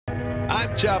I'm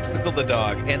Chopsicle the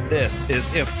Dog, and this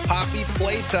is If Poppy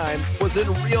Playtime Was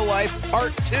in Real Life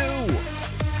Part 2.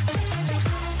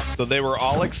 So they were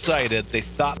all excited. They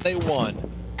thought they won.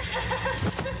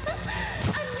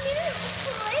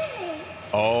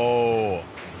 Oh,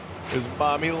 there's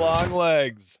Mommy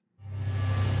Longlegs.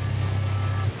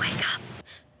 Wake up.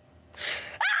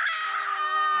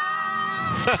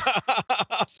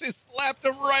 She slapped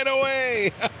him right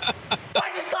away.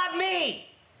 Why'd you slap me?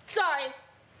 Sorry.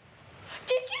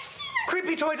 Did you see that?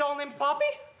 Creepy toy doll named Poppy?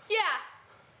 Yeah.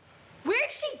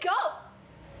 Where'd she go?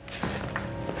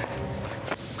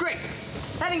 Great.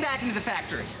 Heading back into the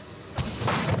factory.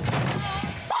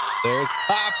 There's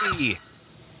Poppy.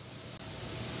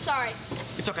 Sorry.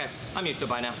 It's okay. I'm used to it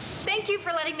by now. Thank you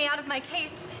for letting me out of my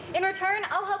case. In return,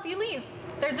 I'll help you leave.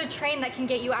 There's a train that can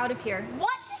get you out of here.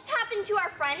 What just happened to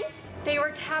our friends? They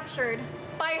were captured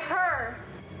by her.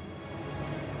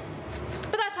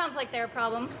 But that sounds like their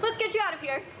problem. Let's get you out of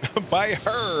here. By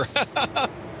her.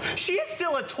 She is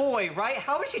still a toy, right?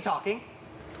 How is she talking?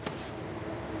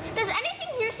 Does anything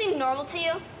here seem normal to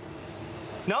you?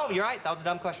 No, you're right. That was a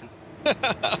dumb question.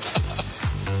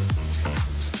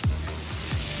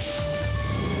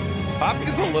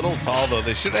 Poppy's a little tall, though.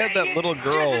 They should have had that little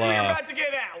girl about to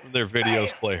get out. in their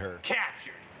videos play her.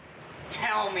 Captured.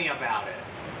 Tell me about it.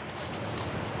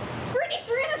 Brittany,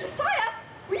 Serena, Josiah,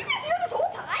 were you guys here this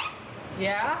whole time?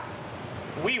 Yeah?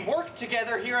 We worked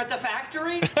together here at the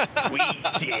factory. We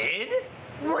did?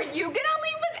 Were you gonna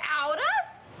leave without us?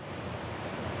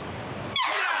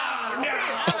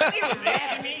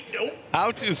 Nope.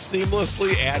 How to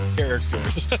seamlessly add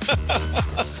characters.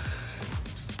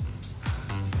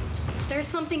 There's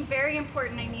something very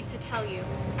important I need to tell you.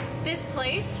 This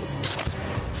place...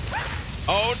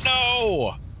 Oh,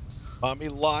 no. Mommy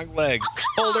Longlegs.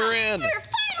 Hold her in. We're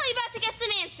finally about to get some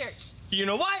answers. You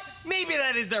know what? Maybe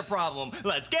that is their problem.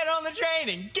 Let's get on the train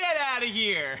and get out of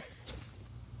here.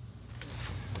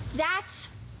 That's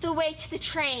the way to the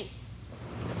train.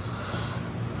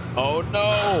 Oh,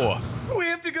 no. We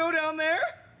have to go down there?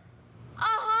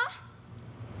 Uh-huh.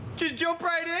 Just jump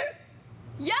right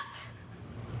in? Yep.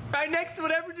 Right next to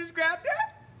whatever just grabbed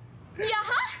her?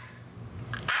 Yeah-huh.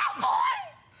 Ow,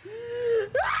 boy!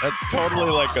 That's totally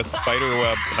like a spider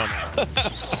web tunnel.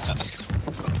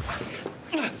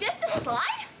 Just a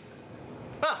slide?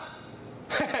 Huh.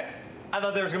 I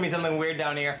thought there was gonna be something weird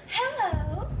down here.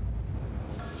 Hello.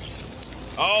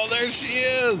 Oh, there she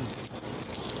is.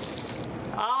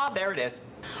 Ah, there it is.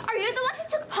 Are you the one who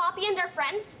took Poppy and our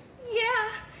friends?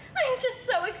 Yeah. I'm just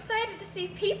so excited to see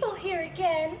people here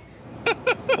again.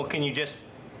 Well, can you just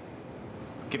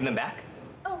give them back?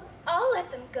 Oh, I'll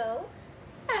let them go.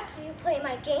 After you play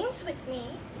my games with me.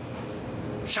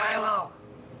 Shiloh,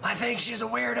 I think she's a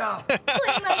weirdo.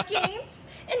 Play my games,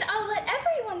 and I'll let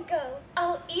everyone go.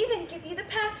 I'll even give you the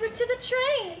password to the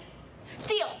train.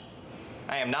 Deal.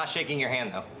 I am not shaking your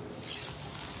hand, though.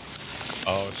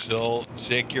 Oh, she'll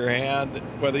shake your hand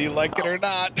whether you like it or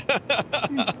not.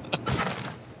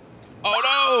 Oh,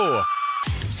 no.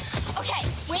 Okay,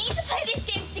 we need to play these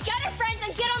games together, friends,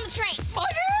 and get on the train. My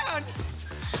hand!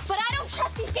 But I don't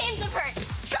trust these games of hers.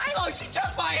 Shiloh, she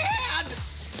took my hand!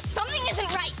 Something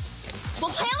isn't right.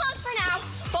 We'll play along for now,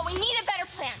 but we need a better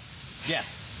plan.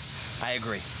 Yes, I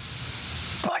agree.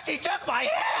 But she took my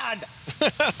hand!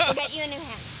 We'll get you a new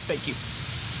hand. Thank you.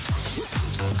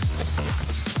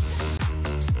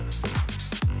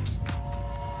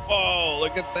 Whoa,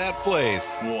 look at that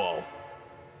place. Whoa.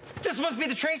 This must be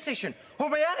the train station. We're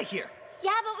way out of here.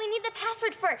 Yeah, but we need the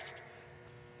password first.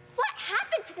 What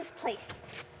happened to this place?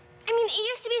 I mean, it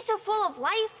used to be so full of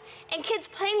life and kids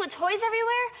playing with toys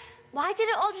everywhere. Why did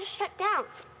it all just shut down?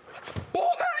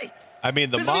 Why? I mean,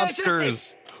 the This is gonna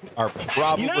monsters are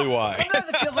probably why. Sometimes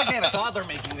it feels like they have a toddler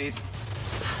making these.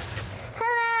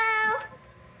 Hello.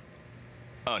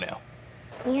 Oh, no.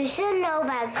 You should know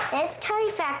that this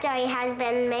toy factory has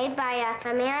been made by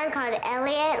a man called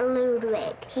Elliot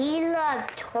Ludwig. He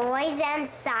loved toys and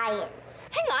science.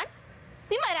 Hang on.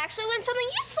 We might actually learn something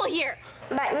useful here.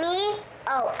 But me?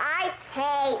 Oh, I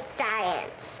hate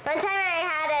science. One time I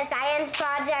had a science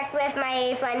project with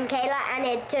my friend Kayla, and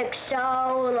it took so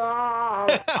long.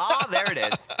 Ah, there it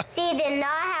is. She did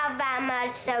not have that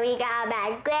much, so we got a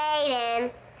bad grade,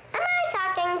 and am I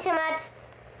talking too much?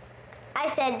 I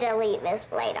said delete Miss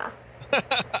Plato.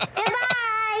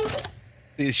 Goodbye!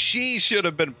 She should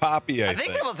have been Poppy, I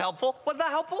think that was helpful. Was that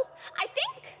helpful? I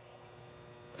think.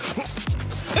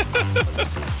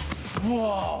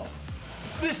 Whoa.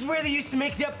 This is where they used to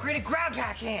make the upgraded grab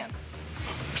pack hands.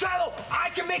 Shiloh, I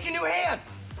can make a new hand.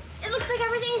 It looks like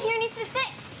everything in here needs to be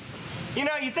fixed. You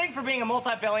know, you'd think for being a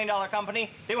multi-billion-dollar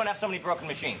company, they wouldn't have so many broken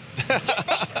machines.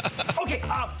 Okay,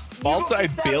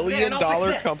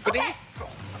 multi-billion-dollar company? Okay,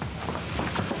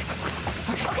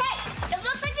 it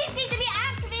looks like these need to be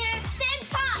activated at the same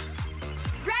time.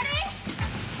 Ready?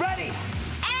 Ready.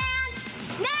 And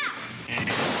now.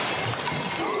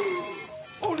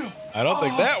 Oh no. I don't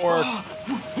think that worked.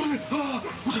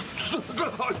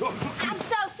 I'm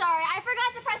so sorry. I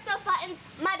forgot to press both buttons.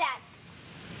 My bad.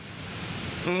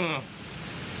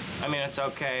 I mean, it's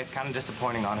okay. It's kind of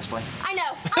disappointing, honestly. I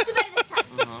know. I'll do better this time.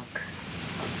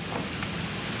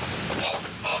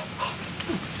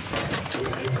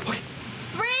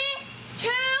 3, 2,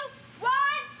 1,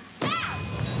 now!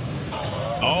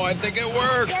 Oh, I think it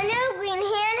worked. The new green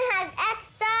hand has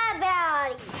extra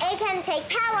ability. It can take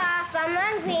power from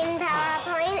one green power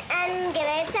point and give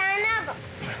it to another.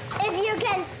 If you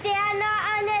can still not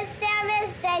understand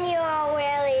this, then you are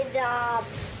really dumb.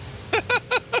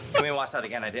 Can we watch that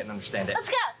again? I didn't understand it. Let's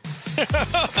go.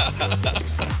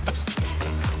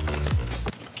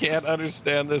 Can't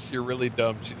understand this. You're really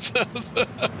dumb, she says.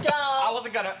 I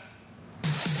wasn't gonna.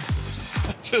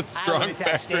 Just strong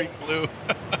factory glue. We're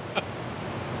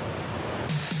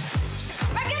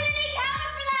gonna need power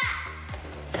for that.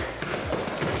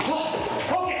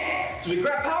 Okay, so we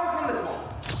grab power from this one.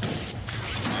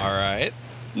 All right.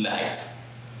 Nice.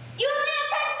 You only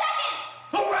have 10 seconds.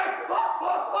 All right.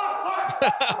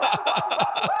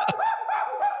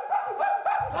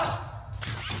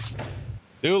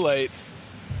 Too late.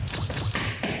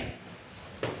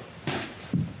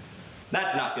 That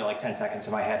did not feel like 10 seconds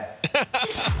in my head.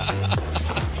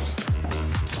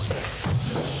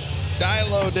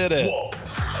 Shiloh did it. Whoa.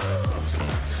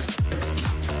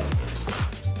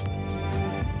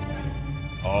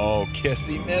 Oh,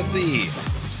 kissy missy.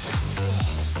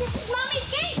 This is Mommy's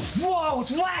game. Whoa,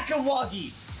 it's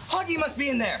Whack-A-Wuggy. Huggy must be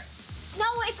in there. No,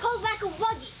 it's called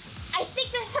Whack-A-Wuggy. I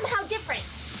think they're somehow different.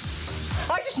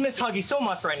 I just miss Huggy so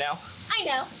much right now. I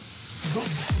know.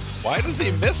 Why does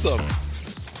he miss him?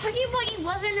 Huggy Wuggy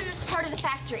wasn't in this part of the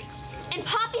factory. And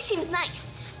Poppy seems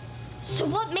nice. So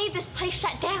what made this place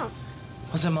shut down?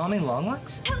 Was it Mommy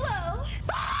Longlegs? Hello.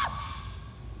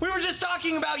 We were just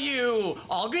talking about you.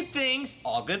 All good things,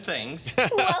 all good things.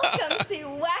 Welcome to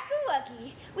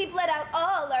Whack-A-Wuggy. We've let out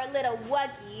all our little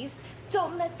wuggies.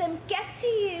 Don't let them get to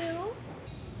you.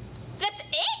 That's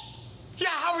it? Yeah,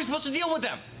 how are we supposed to deal with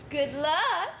them? Good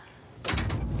luck.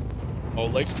 Oh,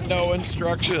 like no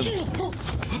instructions.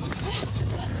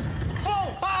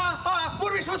 Oh,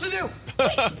 what are we supposed to do?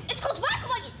 Wait, it's called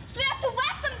Whack-A-Wuggy, so we have to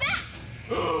whack them back.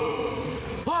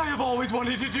 I have always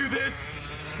wanted to do this.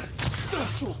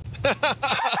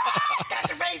 Got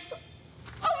your face.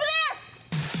 Over there.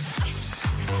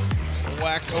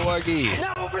 Whack-A-Wuggy.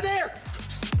 Now over there.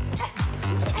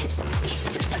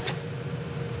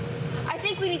 I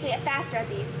think we need to get faster at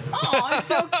these. Oh, it's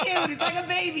so cute. It's like a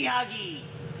baby Huggy.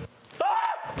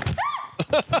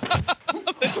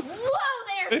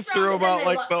 Whoa, They threw him out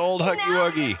like the old Huggy Now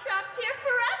Wuggy. we're trapped here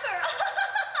forever.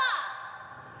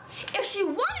 If she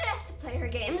wanted us to play her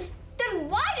games, then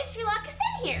why did she lock us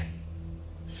in here?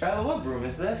 Shiloh, what room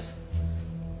is this?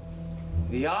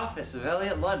 The office of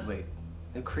Elliot Ludwig,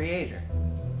 the creator.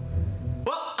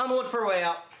 Well, I'm gonna look for a way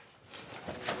out.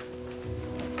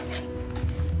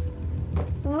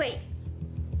 Wait,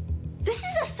 this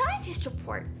is a scientist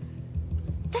report.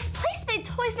 This place made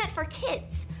toys meant for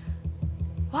kids.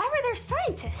 Why were there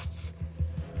scientists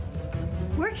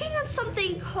working on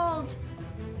something called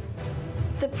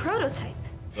the prototype?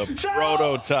 The Shiloh,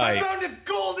 prototype. I found a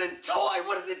golden toy.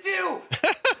 What does it do?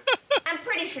 I'm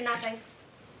pretty sure nothing.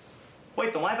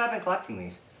 Wait, then why have I been collecting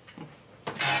these?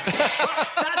 Well,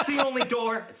 that's the only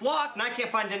door. It's locked, and I can't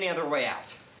find any other way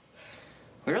out.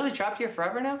 We really trapped here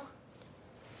forever now?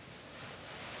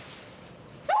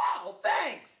 Oh,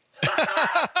 thanks!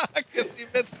 Kissy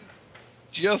Missy.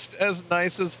 Just as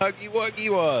nice as Huggy Wuggy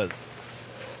was.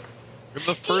 From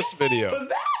the first video. Was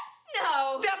that?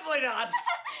 No. Definitely not.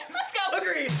 Let's go.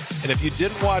 Agreed. And if you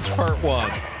didn't watch part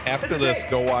 1, after this,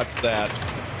 go watch that.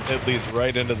 It leads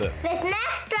right into this. This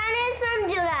next one is from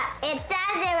Judah. It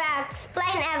says it will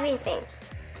explain everything.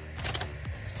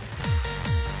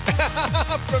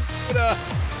 From Judah,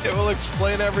 it will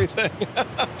explain everything.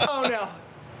 Oh no.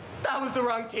 That was the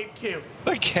wrong tape too.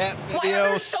 The cat Why are video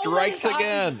there so many strikes copies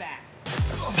again. of that?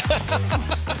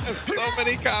 So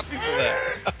many copies of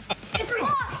that. It's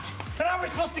locked. Then how are we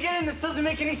supposed to get in? This doesn't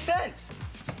make any sense.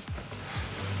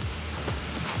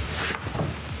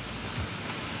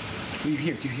 Do you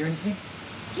hear anything?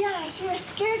 Yeah, I hear a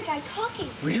scared guy talking.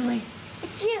 Really?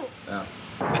 It's you. Oh.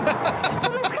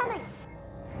 Someone's coming.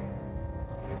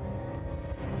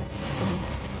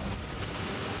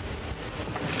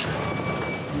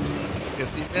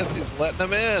 Kissy Missy's letting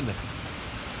him in.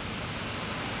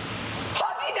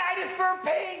 are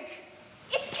pink!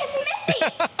 It's Kissy Missy!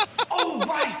 Oh,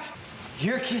 right!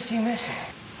 You're Kissy Missy.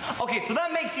 Okay, so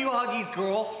that makes you Huggy's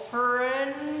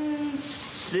girlfriend,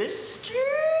 sister?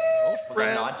 Was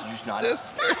that a nod? Did you just nod?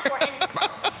 It's not important.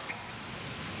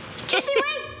 Kissy,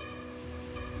 wait!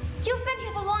 You've been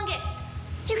here the longest.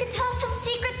 You can tell us some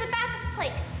secrets about this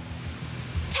place.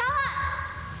 Tell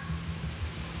us!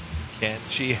 Can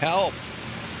she help?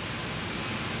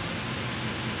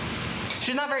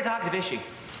 She's not very talkative, is she?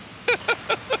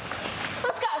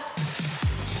 Let's go.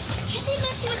 Kissy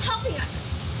Missy was helping us,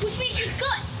 which means she's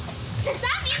good. Does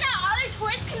that mean that other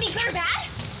toys can be good or bad?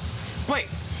 Wait.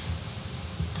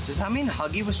 Does that mean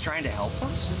Huggy was trying to help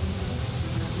us?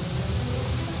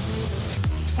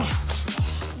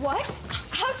 What?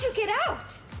 How'd you get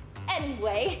out?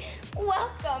 Anyway,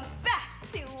 welcome back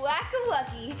to Wacka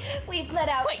Wuggy. We've let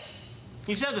out... Wait,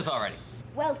 you've said this already.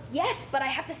 Well, yes, but I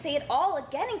have to say it all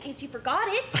again in case you forgot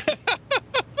it.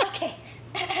 Okay.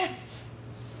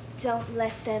 Don't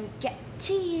let them get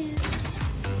to you.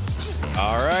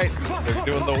 All right, they're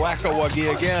doing the Wacka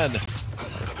Wuggy again.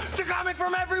 They're coming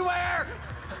from everywhere!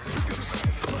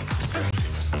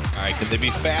 All right, can they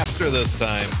be faster this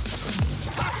time?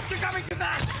 They're coming too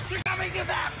fast! They're coming too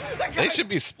fast! They're coming. They should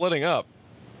be splitting up.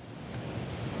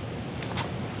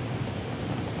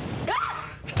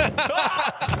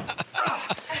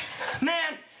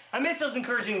 Man, I miss those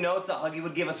encouraging notes that Huggy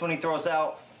would give us when he throws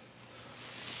out.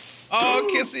 Oh,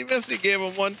 Kissy Missy gave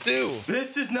him one too.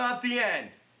 This is not the end.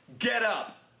 Get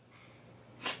up.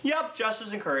 Yep, just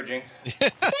as encouraging.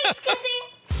 Thanks, Kissy.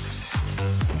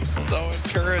 So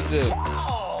encouraging.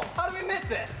 Oh, how did we miss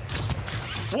this?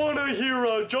 Wanna hear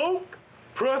a joke?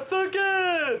 Press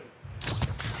again!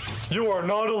 You are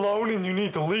not alone and you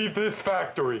need to leave this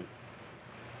factory.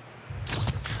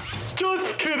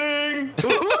 Just kidding!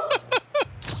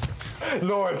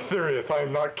 No, I'm serious.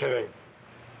 I'm not kidding.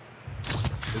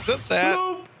 Isn't that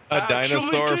Nope, a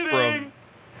dinosaur actually from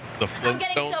the I'm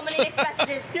getting so Flintstones? many mixed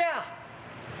messages. Yeah.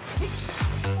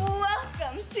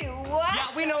 Welcome to Wacka.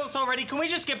 Yeah, we know this already. Can we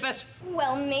just skip this?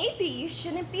 Well, maybe you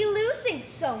shouldn't be losing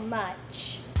so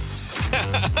much.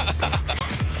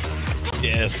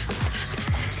 Yes.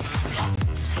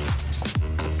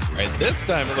 All right, this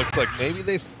time it looks like maybe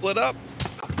they split up.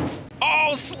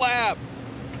 Oh, slaps!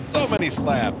 So many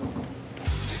slaps.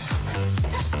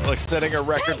 Like setting a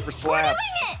record for slaps. We're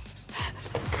doing it!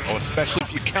 Oh, especially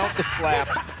if you count the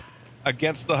slaps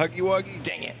against the Huggy Wuggies.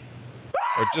 Dang it.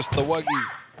 Or just the Wuggies.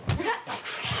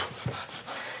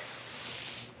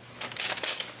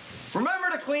 Remember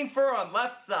to clean fur on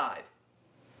left side.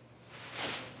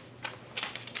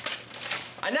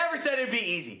 I never said it'd be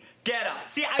easy. Get up.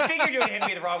 See, I figured you would hit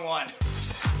me the wrong one.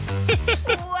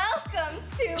 Welcome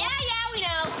to... Yeah, we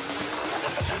know.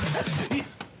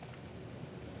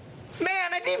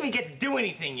 Man, I didn't even get to do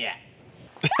anything yet.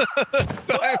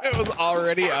 It was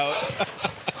already out.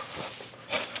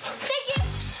 Thank you.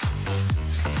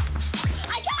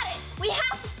 I got it. We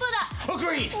have to split up.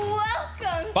 Agreed.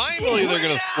 Welcome Finally, they're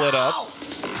gonna split up.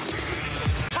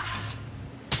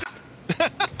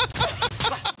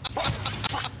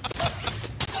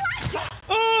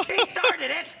 He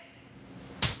started it.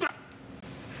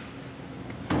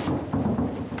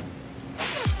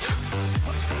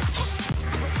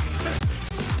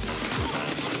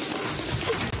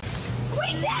 We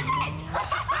did it!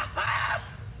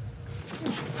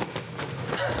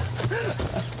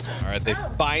 All right, they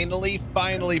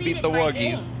finally beat the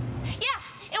Wuggies. Yeah,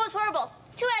 it was horrible.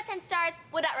 2 out of 10 stars.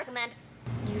 Would not recommend.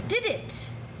 You did it.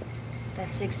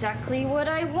 That's exactly what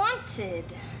I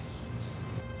wanted.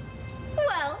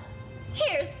 Well,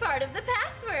 here's part of the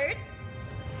password.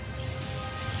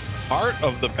 Part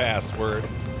of the password.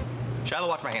 Shiloh,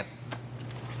 watch my hands.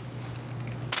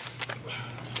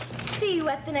 See you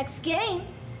at the next game.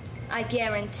 I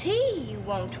guarantee you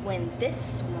won't win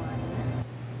this one.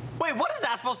 Wait, what is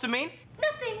that supposed to mean?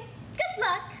 Nothing. Good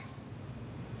luck.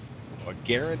 A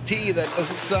guarantee that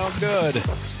doesn't sound good.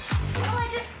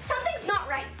 Elijah, something's not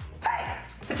right. Hey,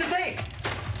 it's a tape.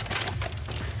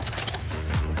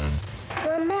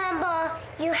 Remember,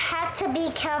 you have to be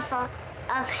careful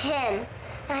of him.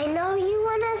 I know you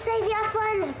want to save your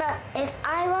friends, but if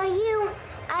I were you,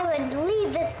 I would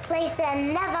leave this place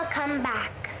and never come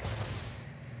back.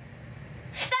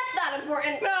 That's not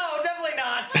important. No, definitely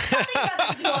not. Something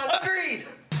about the one. Agreed.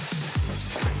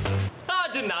 Ah,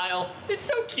 denial. It's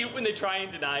so cute when they try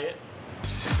and deny it.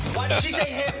 Why did she say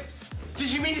him? Did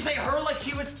she mean to say her like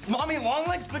she was Mommy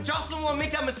Longlegs? But Jocelyn won't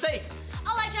make that mistake.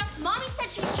 Elijah, Mommy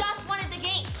said she just wanted the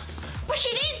games. But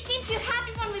she didn't seem too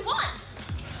happy when we won.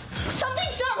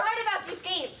 Something's not right about these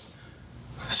games.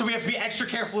 So we have to be extra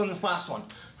careful in this last one.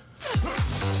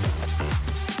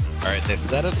 All right, they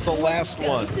said it's the last one,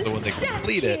 Welcome to so when they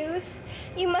complete it, statues.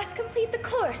 You must complete the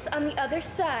course on the other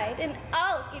side, and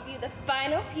I'll give you the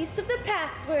final piece of the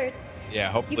password. yeah,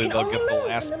 You hopefully can they'll only get the move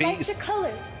last when the lights piece. are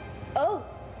colored. Oh,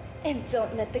 and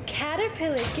don't let the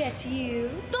caterpillar get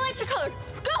you. The lights are colored.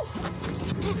 Go!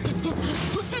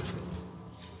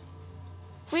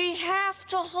 We have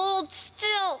to hold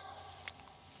still.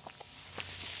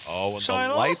 Oh, when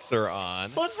Shiloh? the lights are on.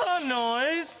 What's that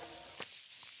noise?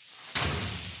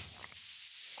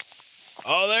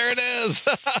 Oh, there it is.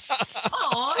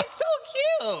 Oh, it's so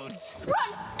cute.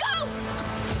 Run! Go!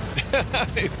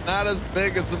 He's not as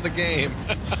big as in the game.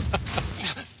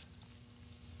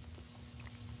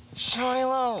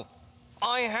 Shiloh,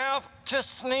 I have to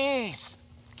sneeze.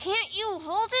 Can't you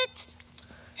hold it?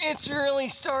 It's really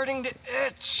starting to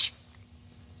itch.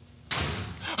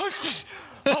 I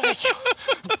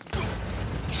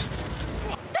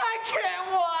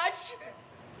can't watch!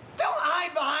 Don't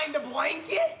hide behind the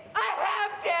blanket! I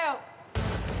have to!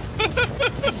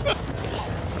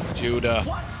 Judah.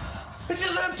 What? It's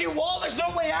just an empty wall, there's no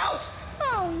way out!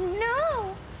 Oh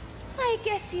no! I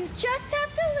guess you just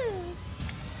have to lose.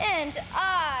 And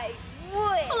I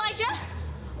would. Elijah,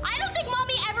 I don't think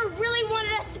Mommy ever really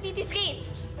wanted us to beat these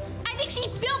games. I think she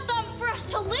built them for us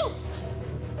to lose.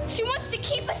 She wants to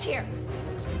keep us here.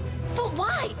 But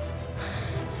why?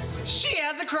 She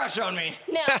has a crush on me.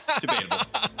 No. Debatable.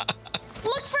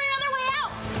 Look for another way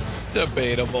out.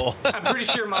 Debatable. I'm pretty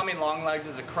sure Mommy Longlegs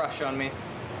has a crush on me.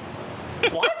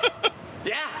 What?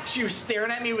 Yeah, she was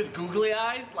staring at me with googly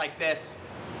eyes like this.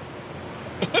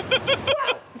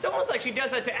 Wow, it's almost like she does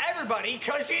that to everybody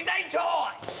because she's a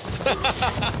toy.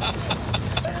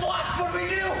 What do we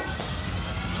do?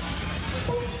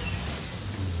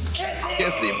 Kissy!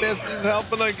 Kissy Missy's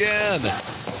helping again.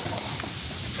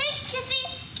 Thanks, Kissy.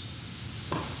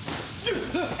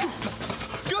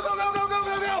 Go, go, go, go, go,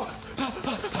 go, go!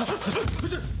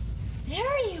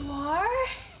 There you are.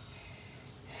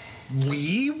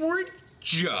 We were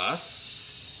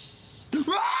just...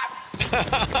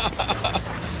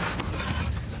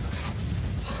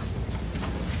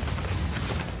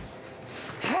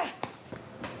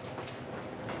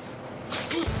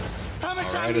 How much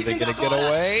All time right, do are you they think gonna that get bought us?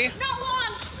 away? Not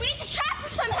long. We need to trap her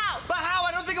somehow. But how?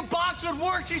 I don't think a box would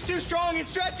work. She's too strong and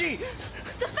stretchy.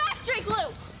 The factory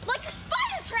glue, like a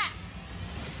spider trap.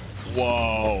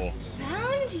 Whoa.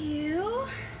 Found you.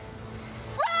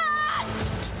 Run!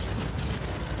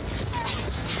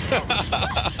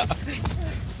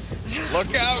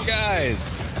 Look out, guys.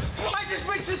 I just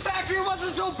wish this factory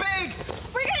wasn't so big.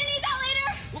 We're gonna need that later.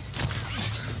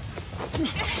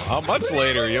 How much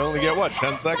later? You only get what,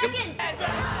 10 seconds?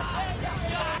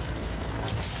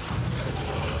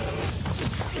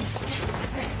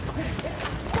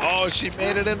 Oh, she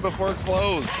made it in before it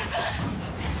closed.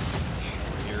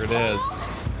 Here it is.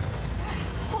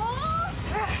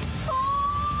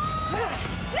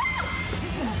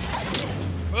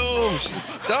 Boom, she's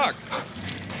stuck.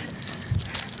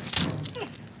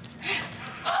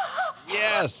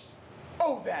 Yes.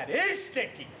 Oh, that is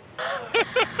sticky.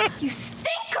 You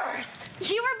stinkers!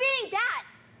 You were being bad.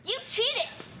 You cheated.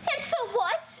 And so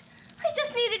what? I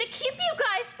just needed to keep you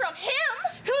guys from him.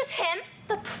 Who's him?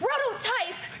 The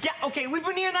prototype. Yeah, okay, we've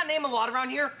been hearing that name a lot around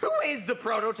here. Who is the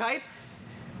prototype?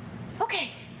 Okay,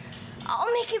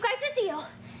 I'll make you guys a deal.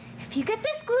 If you get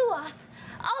this glue off,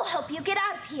 I'll help you get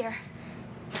out of here.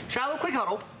 Shiloh, quick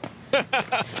huddle.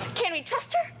 Can we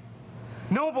trust her?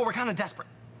 No, but we're kind of desperate.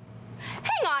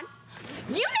 Hang on.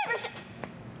 You never said.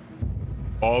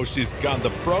 Oh, she's gone. The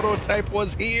prototype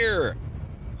was here.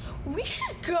 We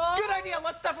should go. Good idea,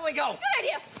 let's definitely go. Good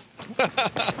idea.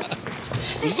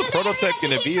 Who's the prototype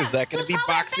going to be? Is that going to be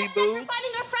Boxy Boo?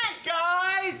 Finding our friend.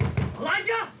 Guys!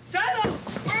 Elijah! Shiloh!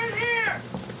 We're in here!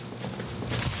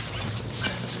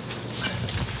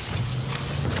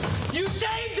 You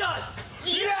saved us!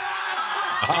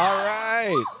 Yeah! All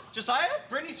right. Josiah,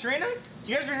 Brittany, Serena,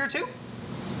 you guys were here too?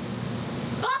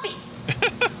 Poppy.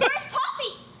 Where's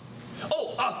Poppy?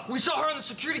 Oh, we saw her on the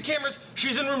security cameras.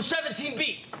 She's in room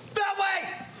 17B. That way!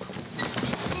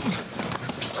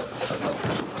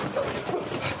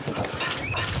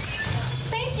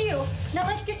 Thank you. Now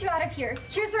let's get you out of here.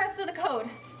 Here's the rest of the code.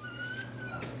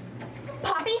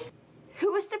 Poppy?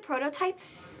 Who was the prototype?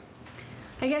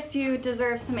 I guess you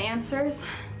deserve some answers.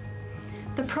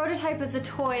 The prototype was a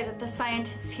toy that the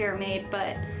scientists here made,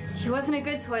 but he wasn't a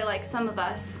good toy like some of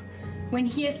us. When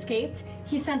he escaped,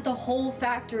 he sent the whole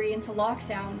factory into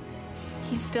lockdown.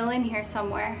 He's still in here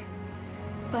somewhere.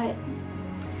 But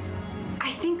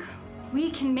I think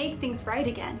we can make things right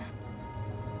again.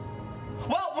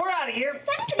 Well, we're out of here.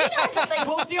 Send us an email or something.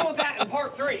 We'll deal with that in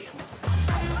part 3.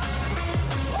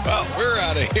 Well, We're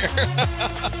out of here.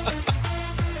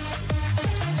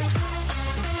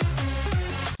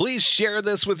 Please share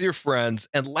this with your friends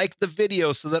and like the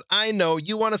video so that I know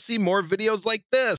you want to see more videos like this.